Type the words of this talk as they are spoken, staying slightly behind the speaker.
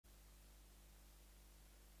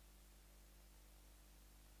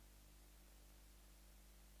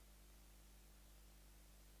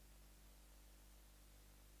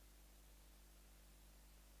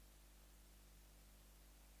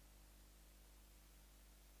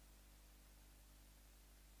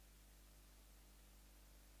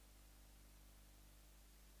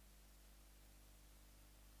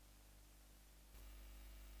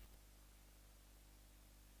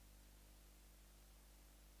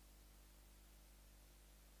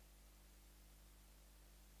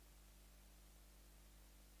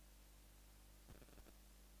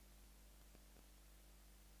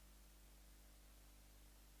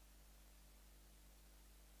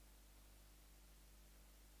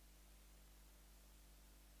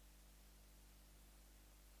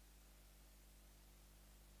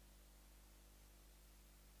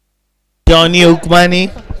Johnny Ukmani.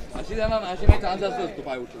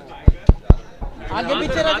 आगे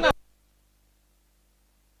पीछे रखना.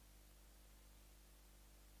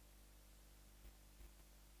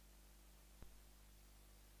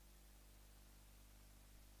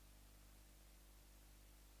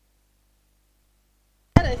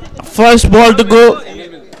 First ball to go.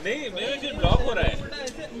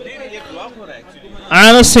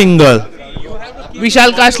 And a single.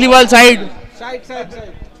 Vishal Kasliwal side.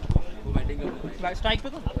 Strike पे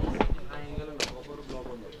तो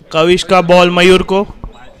Kavish का ball मयूर को.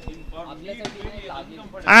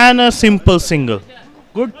 And a simple single.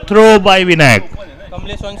 Good throw by Vinayak.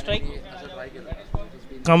 Kamlesh on strike.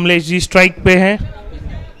 Kamlesh ji strike पे हैं.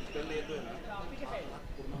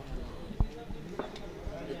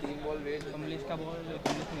 कमलेश का ball.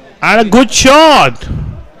 And a good shot.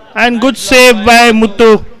 And good save by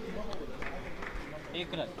Muthu. एक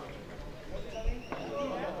run.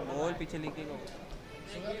 Ball पीछे लेके गो.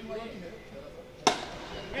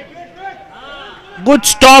 Good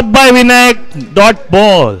stop by Vinayak. Dot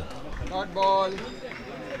ball. Dot ball.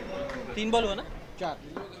 3 ball हुआ ना.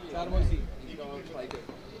 4 ball C.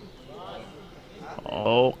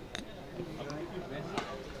 Oh.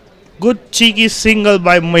 Good cheeky single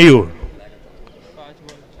by Mayur.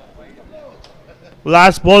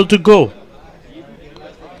 Last ball to go.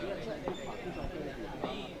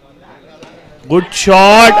 Good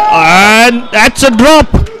shot and that's a drop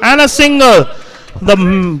and a single. The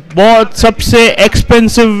ball सबसे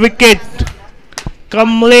expensive wicket.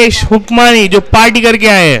 Kamlesh हुक्मानी जो party करके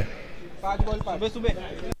आए हैं. 5 ball सुबह सुबह.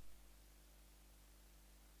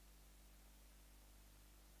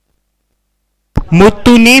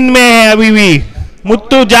 मुत्तू नींद में है अभी भी.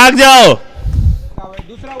 मुत्तू जाग जाओ.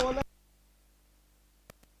 दूसरा बॉल.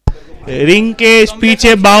 रिंग के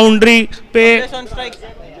पीछे बाउंड्री पे on strike.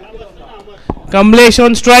 Kamlesh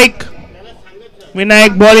on strike.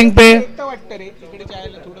 Vinayak bowling पे.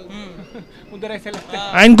 उधर ऐसे लगता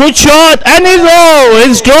है. And good shot and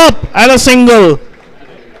his drop and a single.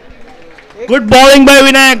 Good bowling by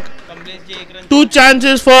Vinayak. Kamlesh ji 1 run. 2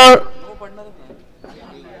 chances for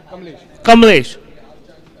Kamlesh.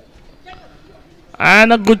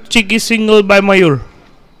 And a good cheeky single by Mayur.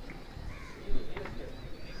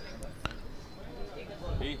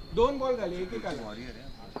 दोन ball झाले. एक एक आला.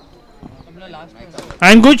 अपना last.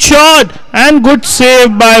 And good shot and good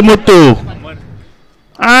save by Muthu.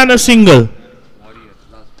 And a single.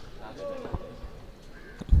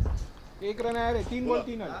 एक run आया रे. 3 ball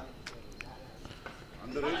 3 आला.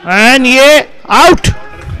 And yeah, out.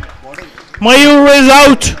 Mayur is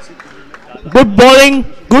out. Good bowling,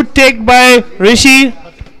 good take by Rishi.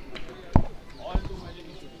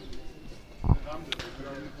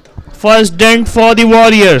 First dent for the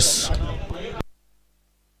Warriors.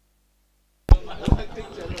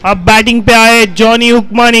 अब batting पे आए Johnny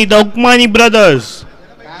हुक्मानी, the हुक्मानी brothers.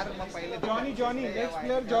 Johnny next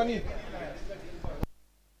player Johnny.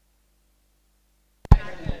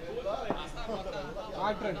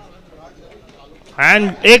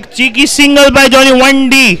 And एक cheeky single by Johnny.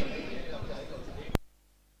 1D.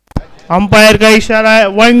 Umpire का इशारा है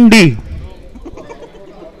 1D.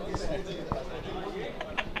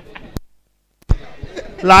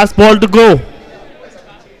 Last ball to go.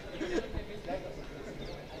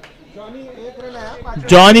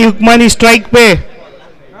 Johnny हुक्मानी strike पे.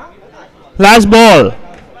 Last ball.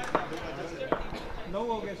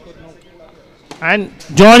 And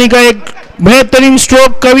Johnny का एक बेहतरीन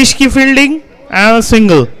स्ट्रोक. कविश की फील्डिंग एंड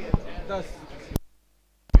सिंगल.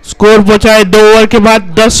 स्कोर पहुंचाए 2 ओवर के बाद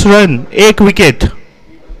 10 run 1 wicket.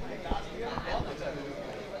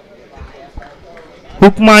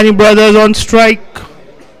 हुक्मानी brothers on strike.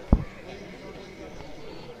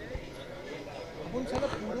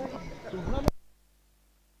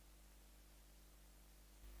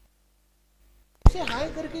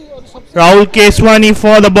 Rahul Keswani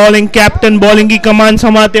for the bowling. Captain bowling की कमान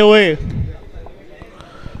संभालते हुए.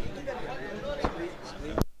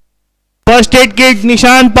 फर्स्ट एड किट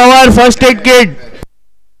निशान Pawar. First aid kit.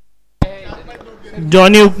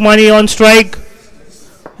 Johnny हुक्मानी on strike.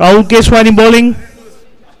 Rahul Keswani bowling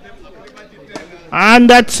and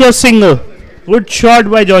that's a single. Good shot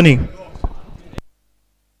by Johnny.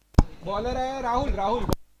 Bowler है राहुल. राहुल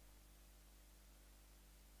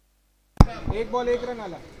एक ball 1 run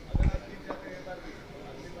आला.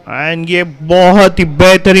 And ये बहुत ही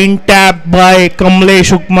बेहतरीन tap bye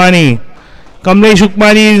Kamlesh हुक्मानी. Kamlesh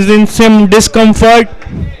हुक्मानी is in some discomfort.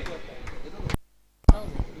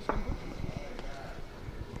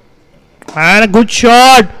 And a good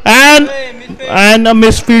shot and a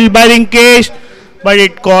misfield by Rinkesh, but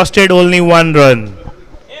it costed only 1 run.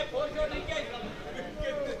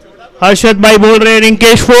 Harshad भाई बोल रहे हैं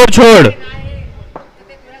रिंकेश 4 छोड़.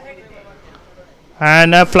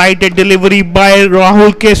 And a flighted delivery by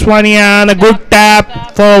Rahul Keswani and a good tap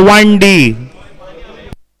for 1D.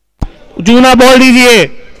 Juna ball दीजिए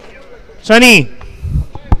सनी.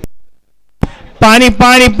 पानी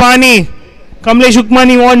पानी पानी. Kamlesh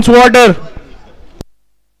उकमानी wants water.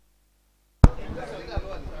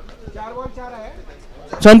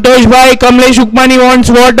 संतोष भाई Kamlesh उकमानी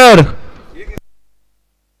wants water.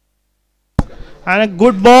 And a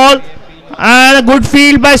good ball and a good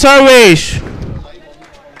field by Sarvesh.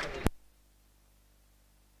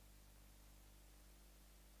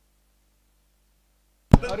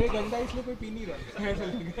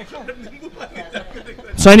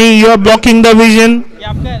 Sunny, you are blocking the vision. ये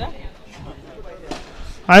आपका है ना?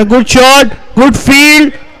 And good shot, good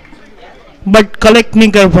field, but collect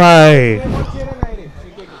नहीं कर पाए.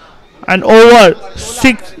 And over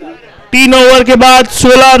 3 ओवर के बाद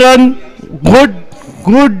 16 रन.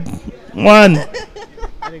 Good one.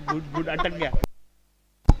 गुड अटक गया.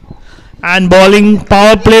 And bowling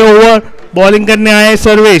power play over. Bowling करने आए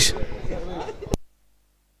सर्वेश.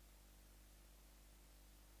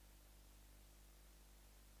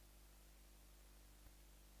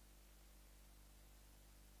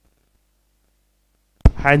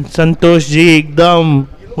 एंड संतोष जी एकदम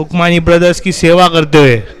हुक्मानी ब्रदर्स की सेवा करते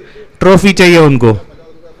हुए. ट्रॉफी चाहिए उनको.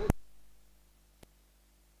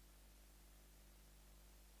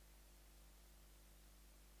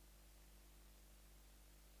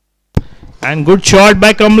 And good shot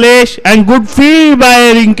bye Kamlesh and good field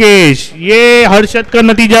bye Rinkesh. ये हर्षद का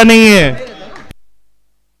नतीजा नहीं है.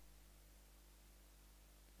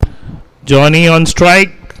 Johnny on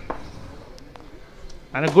strike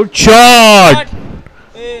and a good shot.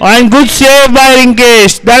 And good save by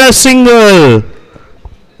Rinkesh. That is single.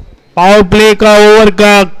 Power play का ओवर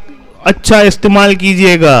का अच्छा इस्तेमाल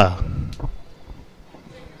कीजिएगा.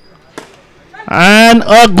 And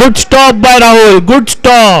a good stop by Rahul. Good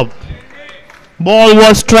stop. Ball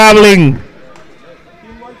was traveling.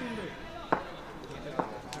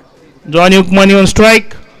 Johnny Ukmani on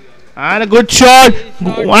strike. And a good shot.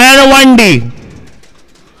 And a 1D.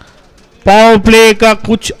 Power play का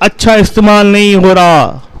कुछ अच्छा इस्तेमाल नहीं हो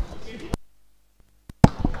रहा.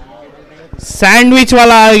 सैंडविच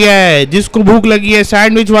वाला आ गया है. जिसको भूख लगी है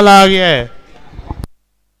सैंडविच वाला आ गया है.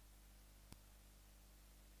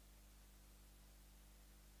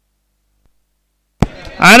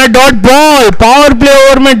 And a dot ball. Power play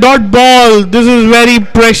over में dot ball. This is very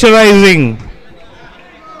pressurising.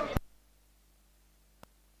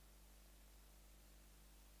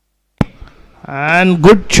 And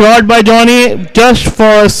good shot by Johnny just for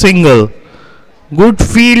a single. Good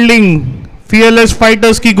fielding. Fearless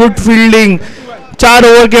fighters की good fielding. 4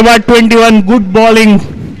 ओवर के बाद 21. Good bowling.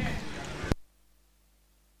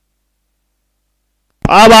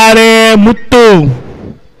 अब आ रहे हैं Muthu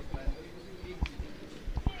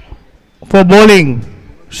for bowling.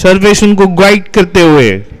 Sarvesh उनको guide करते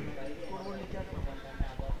हुए.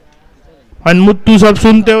 And मुत्तू सब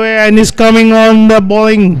सुनते हुए and is coming on the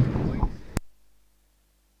bowling.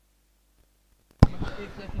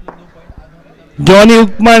 Johnny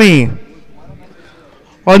उकमानी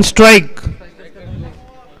on strike.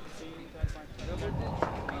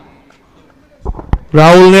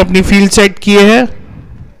 Rahul ने अपनी फील्ड सेट किए हैं.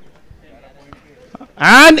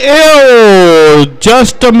 And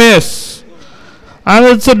just a miss. And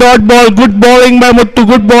it's a dot ball. Good bowling bye Muthu.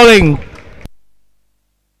 Good bowling.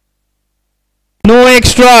 No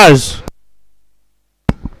extras.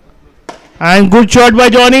 And good shot by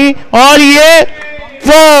Johnny. और ये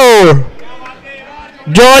 4.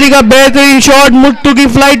 Johnny का बेहतरीन shot. Muthu की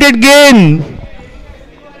flighted गेंद.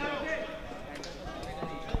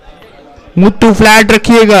 मुत्तू फ्लैट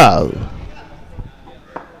रखिएगा.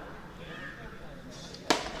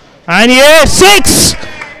 एंड ये 6.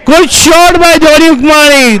 Good shot by Johnny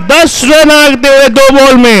उकमानी. 10 run आते हुए 2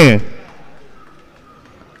 बॉल में.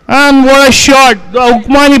 And what a shot. The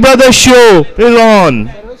उकमानी brothers show is on.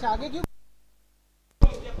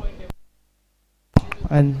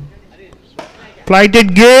 And flighted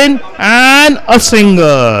gain and a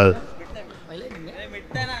single.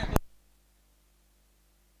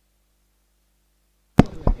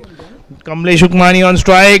 Kamlesh उकमानी on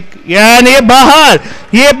strike. यानी ये बाहर.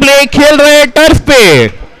 ये प्ले खेल रहे हैं टर्फ पे.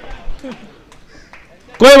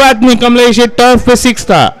 कोई बात नहीं कमलेश. ये टर्फ पे 6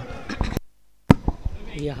 था.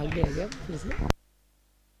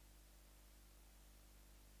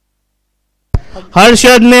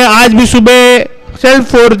 हर्षद ने आज भी सुबह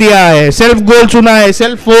सेल्फ 4 दिया है. सेल्फ गोल चुना है.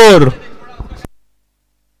 सेल्फ 4.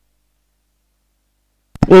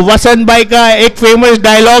 वो वसंत भाई का एक फेमस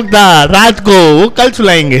डायलॉग था रात को. वो कल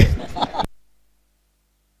सुनाएंगे.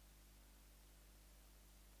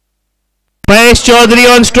 Mahesh Chaudhary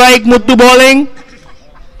on strike. Muthu bowling.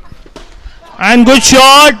 And good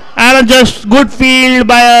shot. And a just good field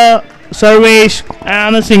by a Sarvesh.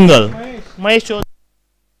 And a single. Mahesh Chaudhary.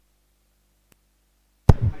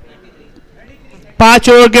 5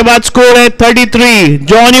 over के बाद स्कोर है 33.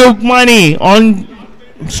 Johnny हुक्मानी on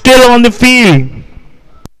still on the field.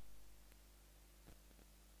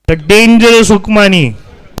 The dangerous Hukmani.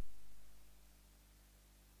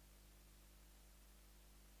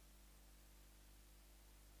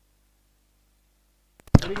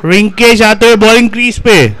 Rinkesh आते हुए bowling crease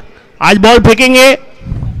पे. आज ball फेंकेंगे.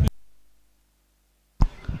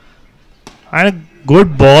 And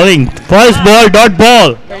good bowling. First ball dot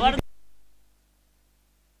ball.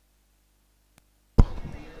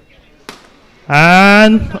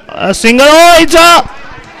 And single.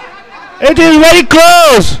 It is very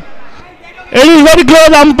close. It is very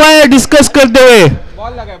close. Umpire discuss करते हुए.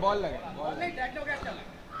 Ball लगा ball लगा.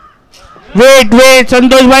 Wait wait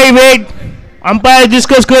संतोष भाई वेट. अंपायर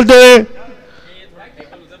डिस्कस करते हुए.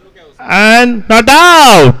 And not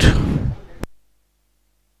out.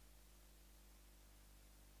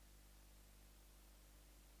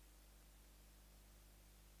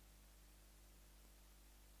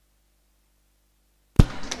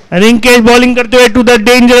 Rinkesh bowling करते हुए to the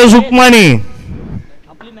dangerous हुक्मानी.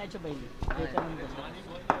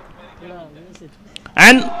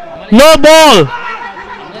 And no ball.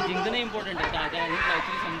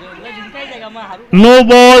 No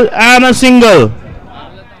ball and a single.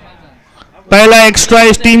 पहला एक्स्ट्रा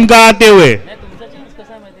इस टीम का आते हुए.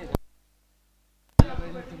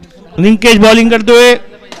 रिंकेश बॉलिंग करते हुए.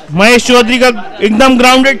 महेश चौधरी का एकदम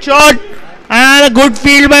grounded shot and a good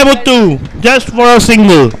field bye Muthu just for a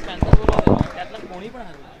single.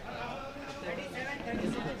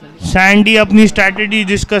 Sandy अपनी स्ट्रैटेजी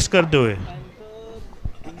डिस्कस करते हुए.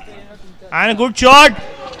 And good shot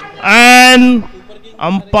and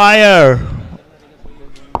umpire.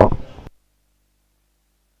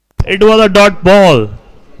 It was a dot ball.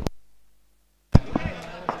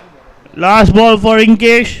 Last ball for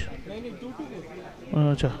Rinkesh.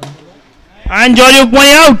 And Johnny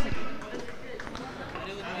Hukmani out.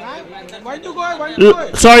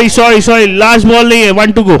 Sorry. Last ball नहीं है.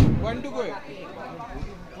 One to go.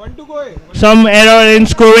 Some error in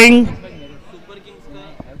scoring.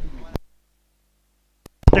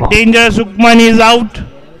 The dangerous Hukmani is out.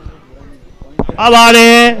 अब आ रहे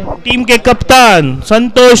हैं team के कप्तान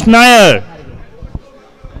संतोष नायर.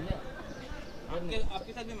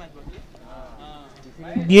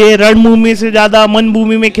 ये रणभूमि से ज्यादा मन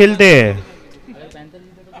भूमि में खेलते हैं.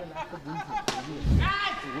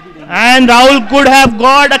 And Rahul could have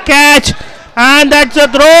got a catch and that's a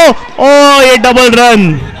throw. ओ ये डबल रन.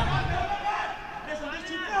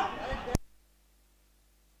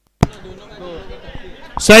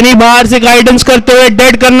 सनी बाहर से गाइडेंस करते हुए.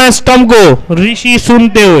 डेड करना स्टंप को. ऋषि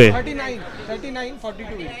सुनते हुए.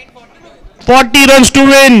 40 रन टू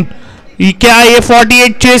विन. क्या ये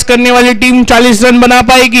 48 चेस करने वाली टीम 40 रन बना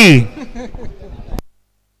पाएगी?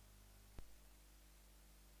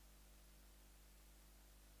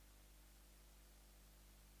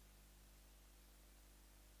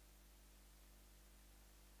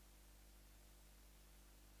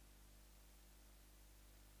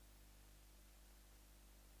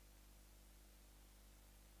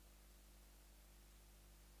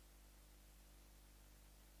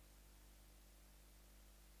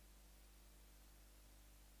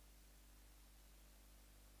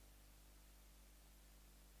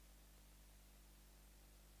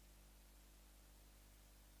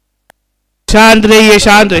 शांत रहिए,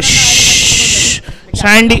 शांत.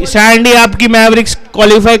 सैंडी आपकी मैवरिक्स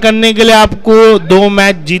क्वालिफाई करने के लिए आपको 2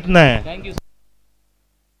 मैच जीतना है.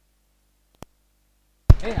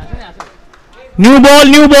 New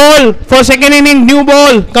ball for second inning. New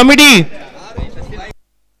ball committee.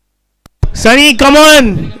 Sunny come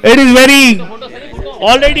on. It is very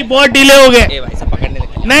already बहुत डिले हो गए.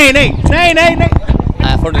 नहीं.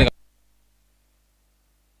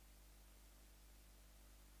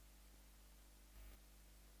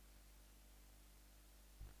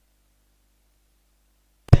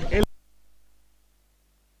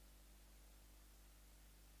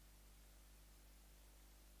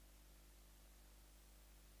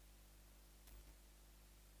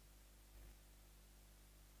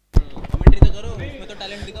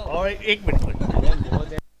 और एक मिनट.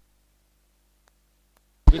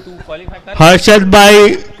 हर्षद भाई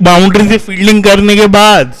बाउंड्री से फील्डिंग करने के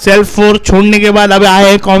बाद, सेल्फ फोर छोड़ने के बाद अब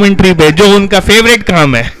आए कमेंट्री पे, जो उनका फेवरेट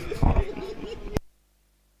काम है.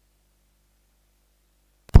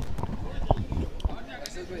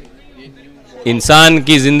 इंसान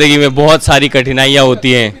की ज़िंदगी में बहुत सारी कठिनाइयाँ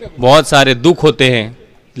होती हैं, बहुत सारे दुख होते हैं,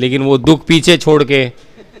 लेकिन वो दुख पीछे छोड़ के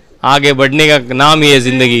आगे बढ़ने का नाम ही है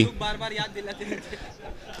ज़िंदगी।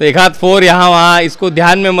 तो एक हाथ 4 यहाँ वहाँ, इसको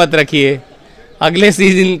ध्यान में मत रखिए। अगले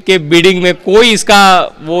सीजन के बिडिंग में कोई इसका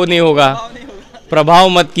वो नहीं होगा, प्रभाव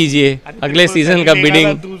मत कीजिए। अगले सीजन का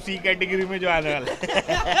बिडिंग दूसरी कैटेगरी में जो आने वाला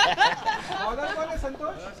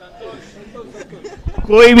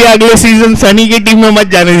कोई भी अगले सीजन सनी की टीम में मत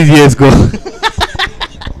जाने दीजिए इसको।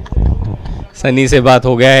 सनी से बात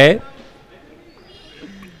हो गया है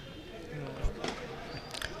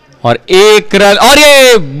और एक रन, और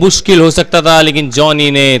ये मुश्किल हो सकता था लेकिन जॉनी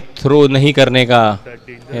ने थ्रो नहीं करने का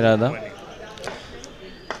इरादा।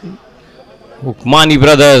 हुक्मानी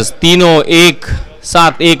ब्रदर्स तीनों एक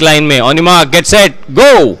साथ एक लाइन में, on mark get set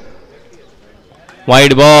go,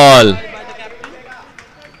 wide ball.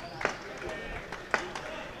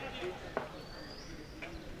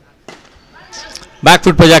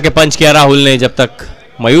 Back foot पर जाके पंच किया राहुल ने, जब तक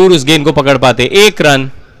मयूर उस गेंद को पकड़ पाते। 1 रन।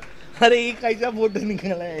 अरे ये कैसा फोटो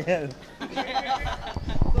निकला है यार।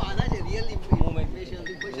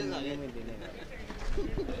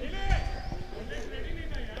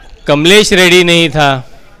 कमलेश रेडी नहीं था।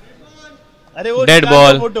 अरे वो डेड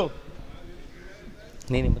बॉल। फोटो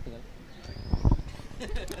नहीं नहीं,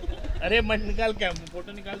 अरे मत निकाल, क्या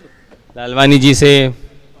फोटो निकाल दो। लालवानी जी से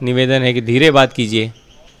निवेदन है कि धीरे बात कीजिए।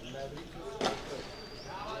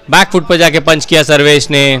 बैकफुट पर जाके पंच किया सर्वेश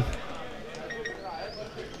ने।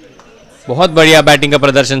 बहुत बढ़िया बैटिंग का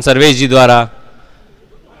प्रदर्शन सर्वेश जी द्वारा।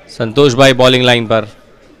 संतोष भाई बॉलिंग लाइन पर,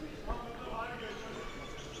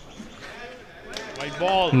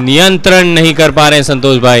 नियंत्रण नहीं कर पा रहे हैं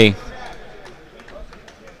संतोष भाई।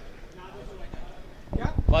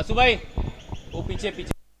 वासु भाई वो पीछे पीछे।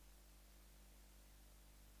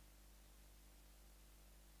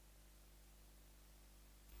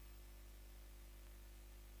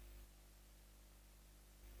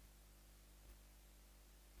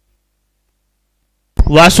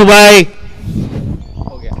 वासु भाई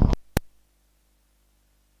हो गया।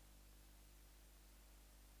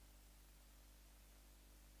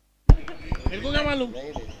 मेरे को क्या मालूम,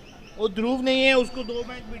 वो ध्रुव नहीं है, उसको 2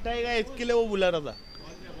 मैच बिठाएगा, इसके लिए वो बुला रहा था।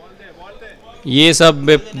 ये सब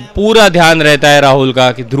पूरा ध्यान रहता है राहुल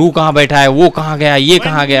का कि ध्रुव कहाँ बैठा है, वो कहाँ गया, ये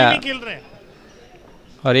कहाँ गया। खेल रहे हैं।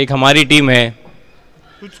 और एक हमारी टीम है,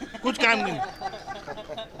 कुछ काम नहीं।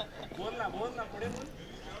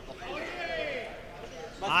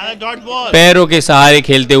 डॉट बॉल, पैरों के सहारे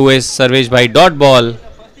खेलते हुए सर्वेश भाई, डॉट बॉल।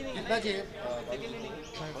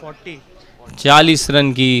 40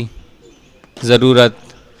 रन की जरूरत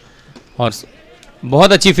और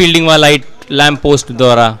बहुत अच्छी फील्डिंग वाला लाइट लैंप पोस्ट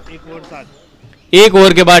द्वारा। 1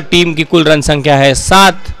 ओवर के बाद टीम की कुल रन संख्या है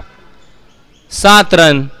 7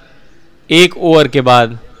 रन 1 ओवर के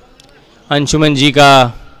बाद। अंशुमन जी का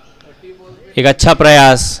एक अच्छा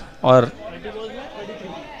प्रयास, और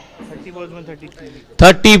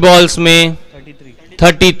 30 बॉल्स में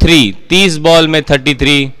 33, 30 बॉल में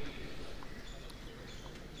 33।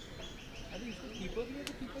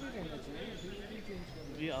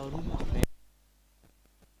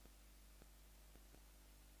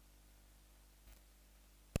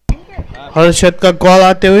 हर्षद का कॉल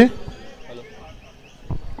आते हुए।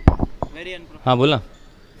 हाँ बोला।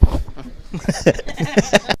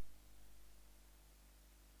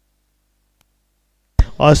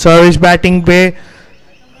 और सर्विस बैटिंग पे,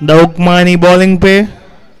 द हुक्मानी बॉलिंग पे,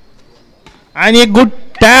 एंड ये good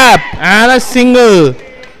tap and a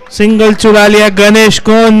single चुरा लिया गणेश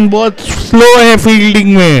कौन। बहुत स्लो है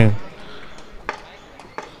फील्डिंग में।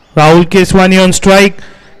 राहुल केसवानी ऑन स्ट्राइक,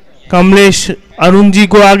 कमलेश अरुण जी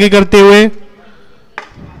को आगे करते हुए,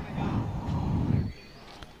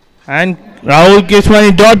 and Rahul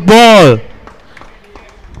Keswani dot ball,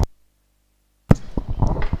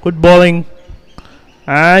 good bowling,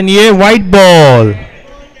 and ये वाइट बॉल,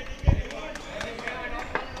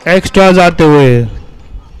 एक्स्ट्राज आते हुए,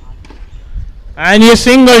 एंड ये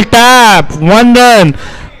सिंगल टैप, 1 रन।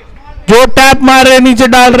 जो टैप मार रहे नीचे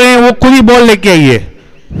डाल रहे हैं वो खुद ही बॉल लेके आइए।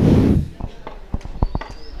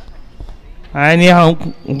 एंड यहाँ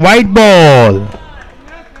white ball,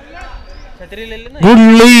 good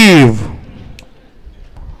leave,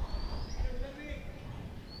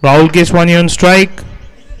 Rahul Keswani on strike,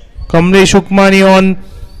 Kamlesh हुक्मानी on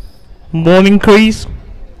bowling crease.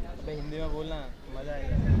 Hindi में बोलना मजा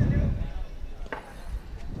आएगा,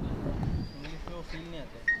 इंग्लिश में फील नहीं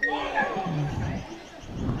आता।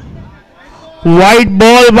 White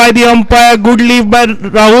ball by the umpire, good leave by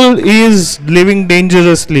Rahul, he is leaving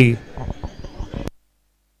dangerously.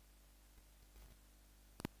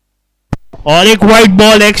 और एक व्हाइट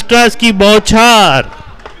बॉल, एक्स्ट्रास की बौछार,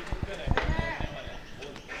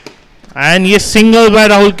 एंड ये सिंगल बाय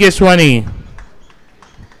राहुल केसवानी।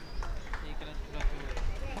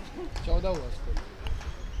 14 हुआ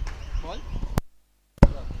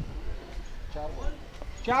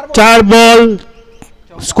चार बॉल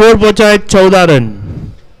स्कोर पहुंचा है 14 run.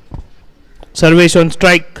 Sarvesh on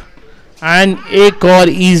strike and एक और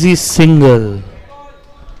इजी सिंगल।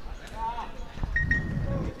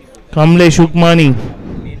 कमलेश हुक्मानी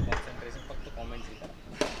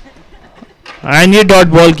एंड ये डॉट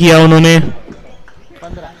बॉल किया उन्होंने।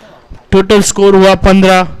 टोटल स्कोर हुआ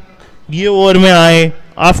 15। ये ओवर में आए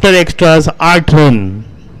आफ्टर एक्स्ट्रास 8 रन।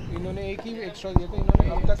 इन्होंने एक ही एक्स्ट्रा दिया था, इन्होंने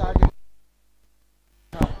अब तक 8।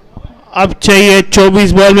 अब चाहिए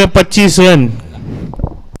 24 बॉल में 25 रन।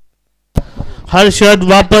 हर्षद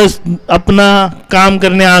वापस अपना काम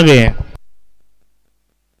करने आ गए हैं।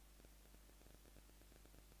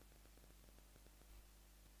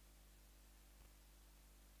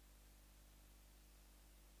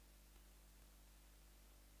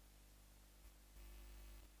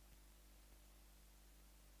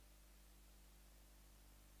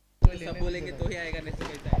 सब बोलेंगे तो ही आएगा, नहीं तो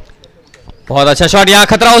कैसा है। बहुत अच्छा शॉट, यहाँ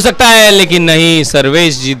खतरा हो सकता है लेकिन नहीं,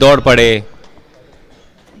 सर्वेश जी दौड़ पड़े।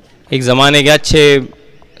 एक जमाने के अच्छे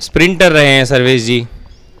स्प्रिंटर रहे हैं सर्वेश जी,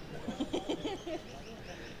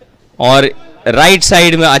 और राइट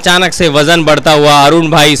साइड में अचानक से वजन बढ़ता हुआ अरुण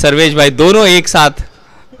भाई, सर्वेश भाई दोनों एक साथ।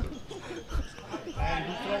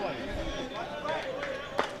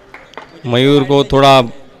 मयूर को थोड़ा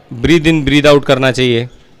ब्रीद इन ब्रीद आउट करना चाहिए।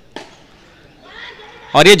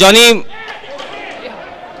 और ये जॉनी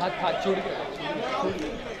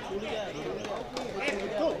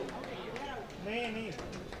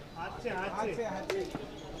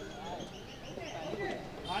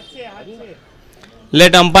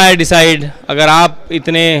लेट अंपायर डिसाइड। अगर आप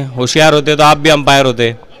इतने होशियार होते तो आप भी अंपायर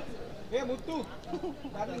होते।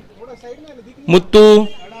 मुत्तू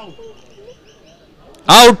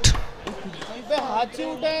आउट।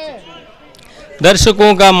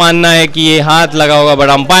 दर्शकों का मानना है कि ये हाथ लगा होगा, बट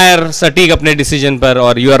अंपायर सटीक अपने डिसीजन पर,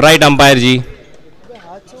 और यू आर राइट अंपायर जी।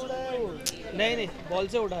 नहीं बॉल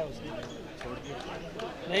से उड़ा है उसने।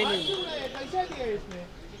 नहीं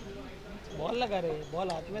बॉल लगा रहे, बॉल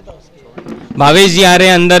हाथ में था उसके। भावेश जी आ रहे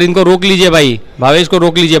हैं अंदर, इनको रोक लीजिए भाई, भावेश को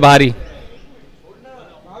रोक लीजिए बाहर ही।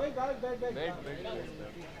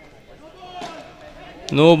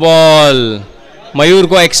 No ball. मयूर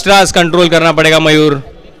को एक्स्ट्रास कंट्रोल करना पड़ेगा। मयूर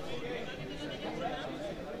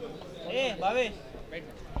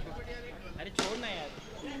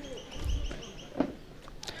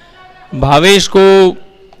भावेश को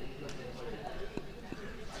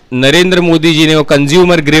नरेंद्र मोदी जी ने वो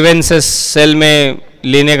कंज्यूमर ग्रीवेंसेस सेल में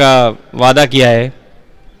लेने का वादा किया है।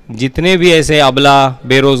 जितने भी ऐसे अबला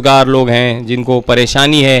बेरोजगार लोग हैं जिनको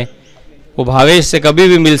परेशानी है, वो भावेश से कभी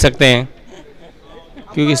भी मिल सकते हैं,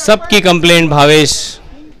 क्योंकि सबकी कंप्लेंट भावेश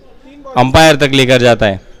अंपायर तक लेकर जाता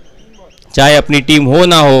है। चाहे अपनी टीम हो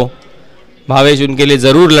ना हो, भावेश उनके लिए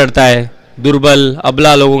ज़रूर लड़ता है। दुर्बल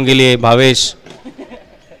अबला लोगों के लिए भावेश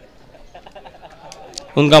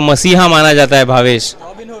उनका मसीहा माना जाता है। Bhavesh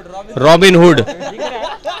robin hood.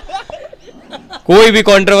 कोई भी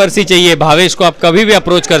कंट्रोवर्सी चाहिए, भावेश को आप कभी भी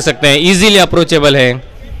अप्रोच कर सकते हैं, इजीली अप्रोचेबल है।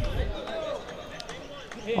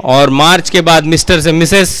 और मार्च के बाद मिस्टर से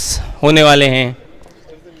मिसेस होने वाले हैं।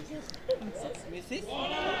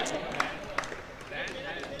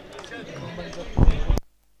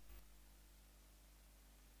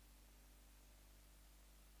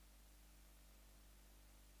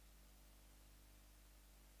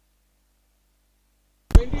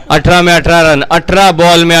 अठारह में 18 रन, 18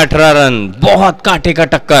 बॉल में 18 रन, बहुत कांटे का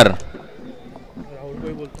टक्कर।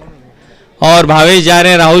 और भावेश जा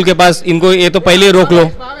रहे हैं राहुल के पास, इनको ये तो पहले ही रोक लो।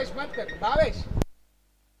 भावेश मत कर, भावेश।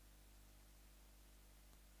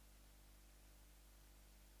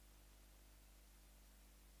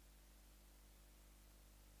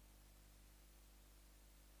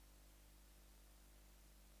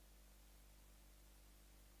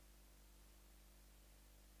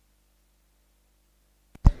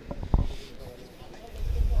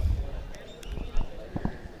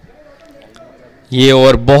 ये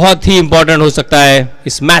ओवर बहुत ही इंपॉर्टेंट हो सकता है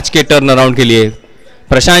इस मैच के टर्न अराउंड के लिए।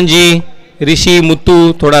 प्रशांत जी, ऋषि, मुत्तू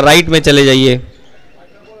थोड़ा राइट में चले जाइए।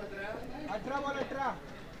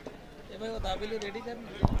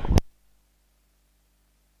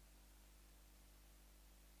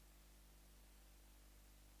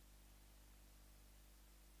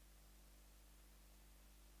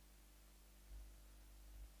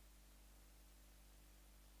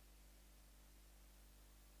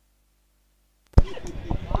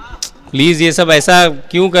 प्लीज, ये सब ऐसा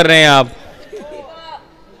क्यों कर रहे हैं आप?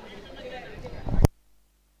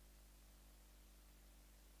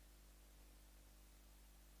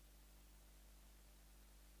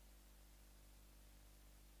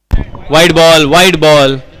 Wide ball, wide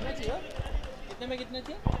ball. कितने में कितने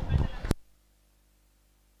चाहिए?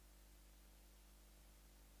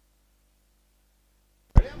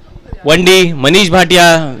 वनडी मनीष भाटिया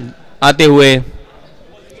आते हुए,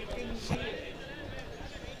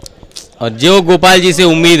 और जो गोपाल जी से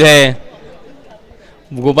उम्मीद है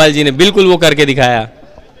गोपाल जी ने बिल्कुल वो करके दिखाया।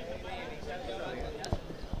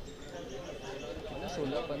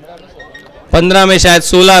 15 में शायद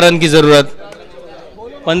 16 रन की जरूरत,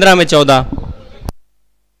 15 में 14।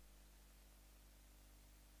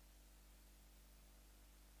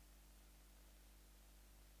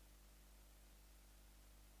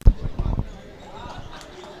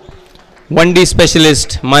 वनडी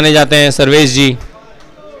स्पेशलिस्ट माने जाते हैं सर्वेश जी।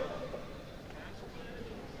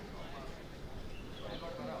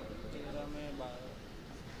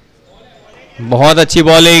 बहुत अच्छी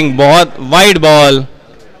बॉलिंग, बहुत wide ball.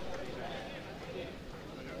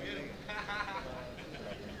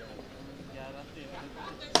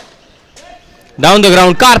 Down the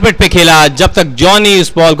ground carpet पे खेला, जब तक जॉनी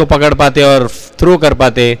उस बॉल को पकड़ पाते और थ्रो कर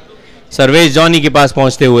पाते। सर्वेश जॉनी के पास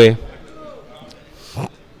पहुंचते हुए,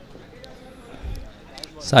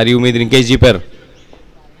 सारी उम्मीद रिंकेश जी पर,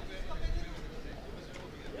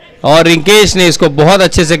 और रिंकेश ने इसको बहुत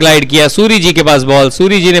अच्छे से ग्लाइड किया। सूरी जी के पास बॉल,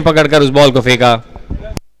 सूरी जी ने पकड़कर उस बॉल को फेंका।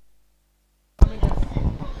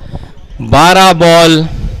 12 बॉल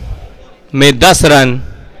में 10 रन।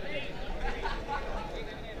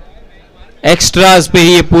 एक्स्ट्रास पे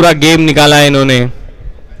ही ये पूरा गेम निकाला है इन्होंने।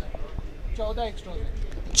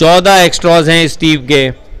 14 एक्स्ट्रास हैं इस टीम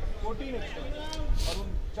के।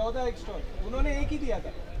 14 एक्स्ट्रा उन्होंने एक ही दिया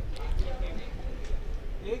था,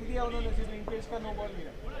 एक दिया उन्होंने, सिर्फ रिंकेश का नो बॉल दिया।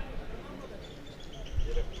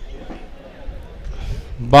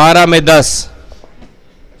 12 में 10।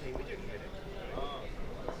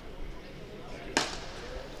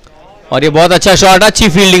 और ये बहुत अच्छा शॉट, अच्छी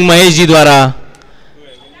फील्डिंग महेश जी द्वारा।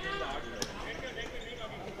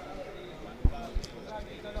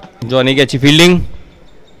 जॉनी की अच्छी फील्डिंग।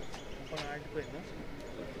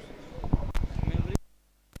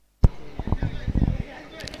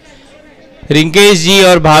 रिंकेश जी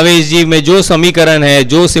और भावेश जी में जो समीकरण है,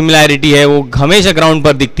 जो सिमिलैरिटी है, वो हमेशा ग्राउंड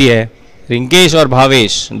पर दिखती है। रिंकेश और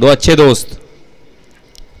भावेश दो अच्छे दोस्त।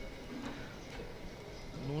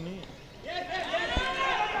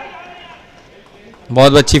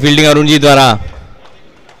 बहुत अच्छी फील्डिंग अरुण जी द्वारा।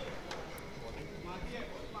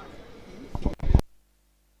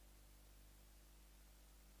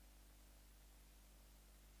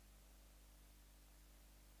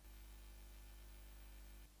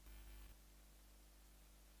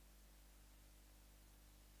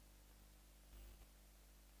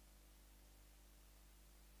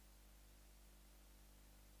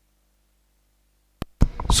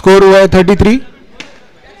 स्कोर हुआ है 33।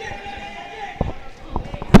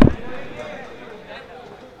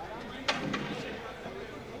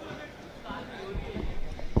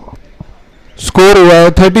 स्कोर हुआ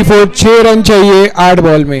है 34। 6 रन चाहिए 8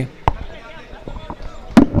 बॉल में।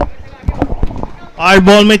 8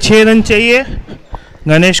 बॉल में 6 रन चाहिए।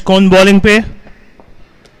 गणेश कौन बॉलिंग पे,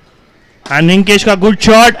 एंड रिंकेश का good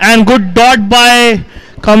shot and good dot by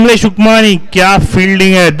Kamlesh हुक्मानी। क्या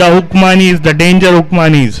फील्डिंग है, द हुक्मानीज, द डेंजर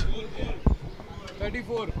हुक्मानीज।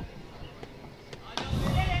 34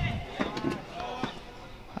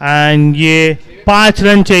 एंड ये 5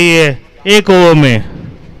 रन चाहिए 1 ओवर में।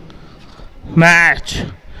 Match,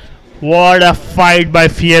 what a fight bye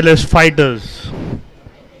fearless fighters.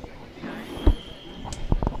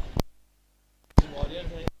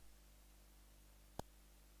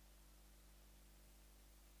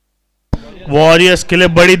 Warriors के लिए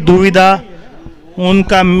बड़ी दुविधा,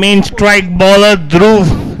 उनका main strike bowler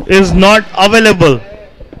Dhruv is not available,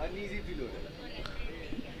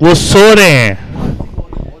 वो सो रहे हैं।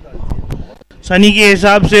 सनी के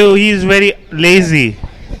हिसाब से he is very lazy.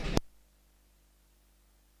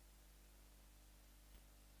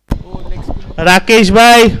 Rakesh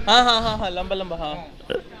भाई, हाँ हाँ हाँ हाँ, लंबा लंबा, हाँ।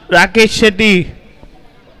 राकेश शेट्टी,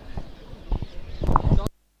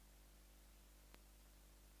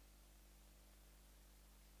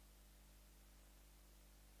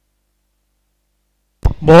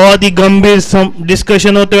 बहुत ही गंभीर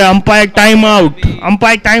डिस्कशन होते हुए umpire time out,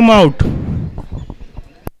 umpire time out.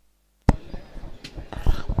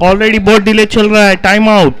 Already बहुत डिले चल रहा है, टाइम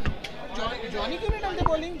आउट। जॉनी क्यों नहीं डालते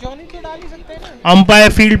बॉलिंग? जॉनी तो डाल ही सकते हैं ना।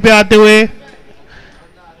 अंपायर फील्ड पे आते हुए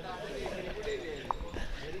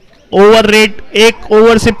ओवर रेट 1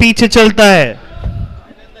 ओवर से पीछे चलता है।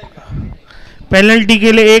 पेनल्टी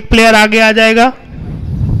के लिए 1 प्लेयर आगे आ जाएगा।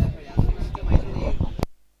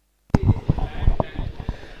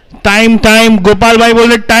 टाइम, टाइम, गोपाल भाई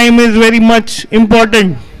बोले time is very much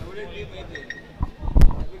important.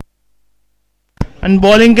 And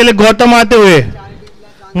bowling के लिए गौतम आते हुए,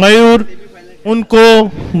 मयूर उनको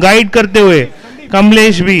गाइड करते हुए,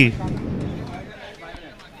 कमलेश भी,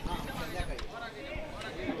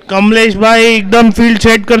 कमलेश भाई एकदम फील्ड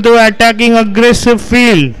सेट करते हुए, attacking aggressive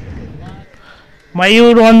field,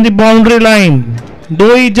 Mayur on the boundary line,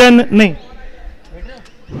 दो ही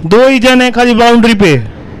जन है खाली बाउंड्री पे।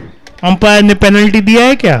 अंपायर ने पेनल्टी दिया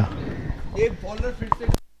है क्या? एक बॉलर फिर से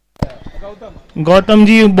गौतम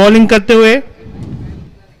जी बॉलिंग करते हुए,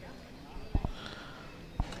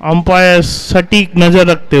 अंपायर सटीक नजर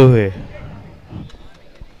रखते हुए,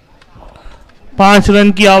 5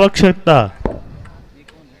 रन की आवश्यकता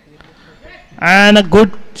and a good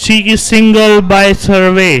cheeky single by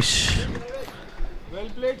Sarvesh. Well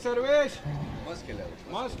played Sarvesh,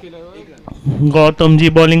 मस्त खेला। गौतम जी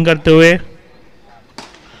बॉलिंग करते हुए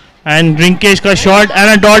एंड रिंकेश का shot and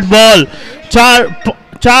a dot ball.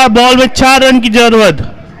 चार बॉल में 4 रन की जरूरत।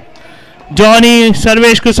 जॉनी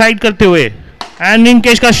सर्वेश को साइड करते हुए एंड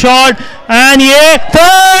रिंकेश का शॉट एंड ये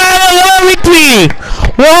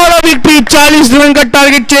विक्ट्री, 40 रन का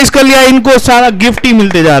टारगेट चेस कर लिया। इनको सारा गिफ्ट ही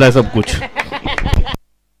मिलते जा रहा है सब कुछ।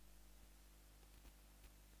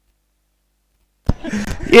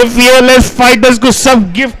 ये फियरलेस फाइटर्स को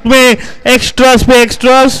सब गिफ्ट में एक्स्ट्रास पे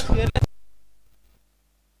एक्स्ट्रास।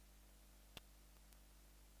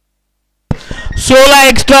 सोलह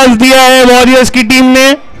एक्स्ट्रास दिया है वॉरियर्स की टीम ने,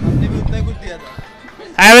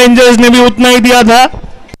 एवेंजर्स ने भी उतना ही दिया था।